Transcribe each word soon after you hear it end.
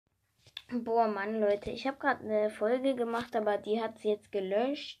Boah, Mann, Leute, ich habe gerade eine Folge gemacht, aber die hat sie jetzt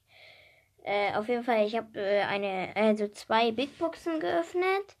gelöscht. Auf jeden Fall, ich habe also 2 Big Boxen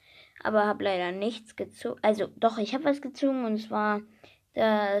geöffnet, aber habe leider nichts gezogen. Also doch, ich habe was gezogen und zwar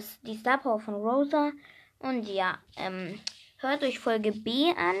die Star Power von Rosa. Und ja, hört euch Folge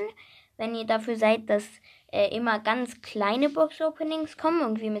B an, wenn ihr dafür seid, dass immer ganz kleine Box-Openings kommen,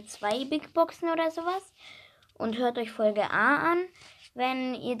 irgendwie mit 2 Big Boxen oder sowas. Und hört euch Folge A an,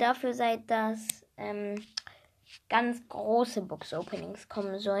 wenn ihr dafür seid, dass ganz große Box-Openings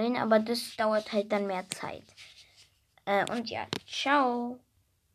kommen sollen. Aber das dauert halt dann mehr Zeit. Und ja, ciao.